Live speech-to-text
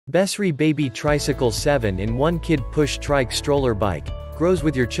Besrey Baby Tricycle 7-in-1 Kid Push Trike Stroller Bike. Grows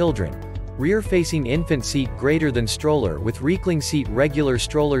with your children. Rear-facing infant seat greater than stroller with reclining seat regular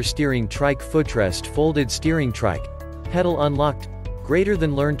stroller steering trike footrest folded steering trike. Pedal unlocked. Greater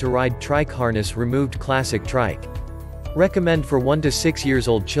than learn to ride trike harness removed classic trike. Recommend for 1 to 6 years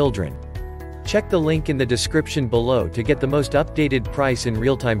old children. Check the link in the description below to get the most updated price in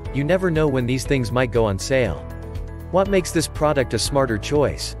real time. You never know when these things might go on sale. What makes this product a smarter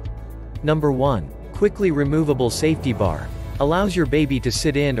choice? Number 1. Quickly removable safety bar. Allows your baby to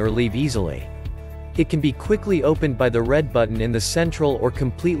sit in or leave easily. It can be quickly opened by the red button in the central or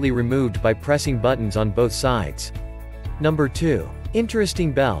completely removed by pressing buttons on both sides. Number 2.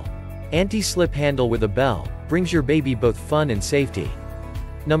 Interesting bell. Anti-slip handle with a bell. Brings your baby both fun and safety.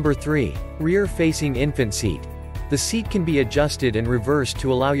 Number 3. Rear-facing infant seat. The seat can be adjusted and reversed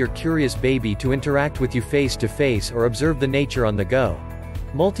to allow your curious baby to interact with you face-to-face or observe the nature on the go.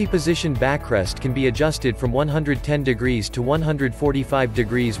 Multi-position backrest can be adjusted from 110 degrees to 145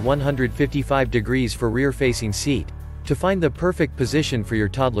 degrees 155 degrees for rear-facing seat, to find the perfect position for your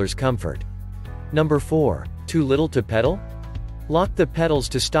toddler's comfort. Number 4. Too little to pedal? Lock the pedals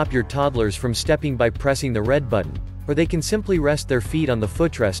to stop your toddlers from stepping by pressing the red button, or they can simply rest their feet on the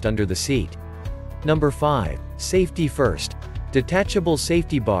footrest under the seat. Number 5. Safety first. Detachable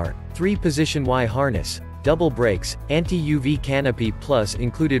safety bar, 3-position Y harness, double brakes, anti-UV canopy plus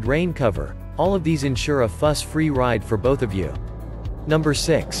included rain cover. All of these ensure a fuss-free ride for both of you. Number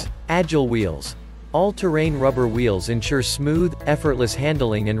 6. Agile wheels. All-terrain rubber wheels ensure smooth, effortless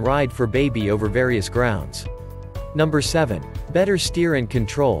handling and ride for baby over various grounds. Number 7. Better steer and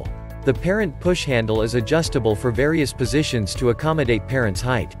control. The parent push handle is adjustable for various positions to accommodate parent's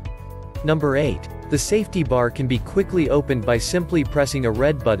height. Number 8. The safety bar can be quickly opened by simply pressing a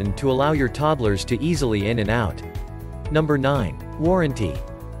red button to allow your toddlers to easily in and out. Number 9. Warranty.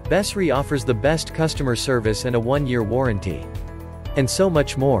 Besrey offers the best customer service and a 1-year warranty. And so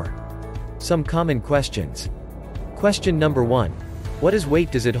much more. Some common questions. Question number 1. What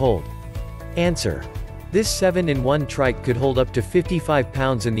weight does it hold? Answer. This 7-in-1 trike could hold up to 55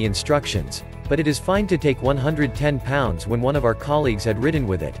 pounds in the instructions, but it is fine to take 110 pounds when one of our colleagues had ridden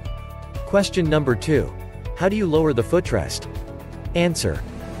with it. Question number 2. How do you lower the footrest? Answer.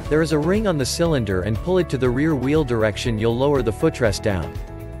 There is a ring on the cylinder and pull it to the rear wheel direction, you'll lower the footrest down.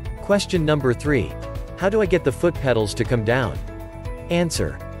 Question number 3. How do I get the foot pedals to come down?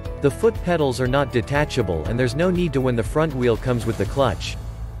 Answer. The foot pedals are not detachable and there's no need to when the front wheel comes with the clutch.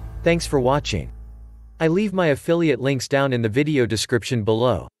 Thanks for watching. I leave my affiliate links down in the video description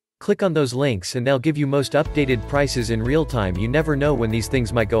below. Click on those links and they'll give you most updated prices in real time. You never know when these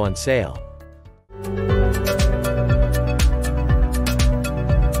things might go on sale.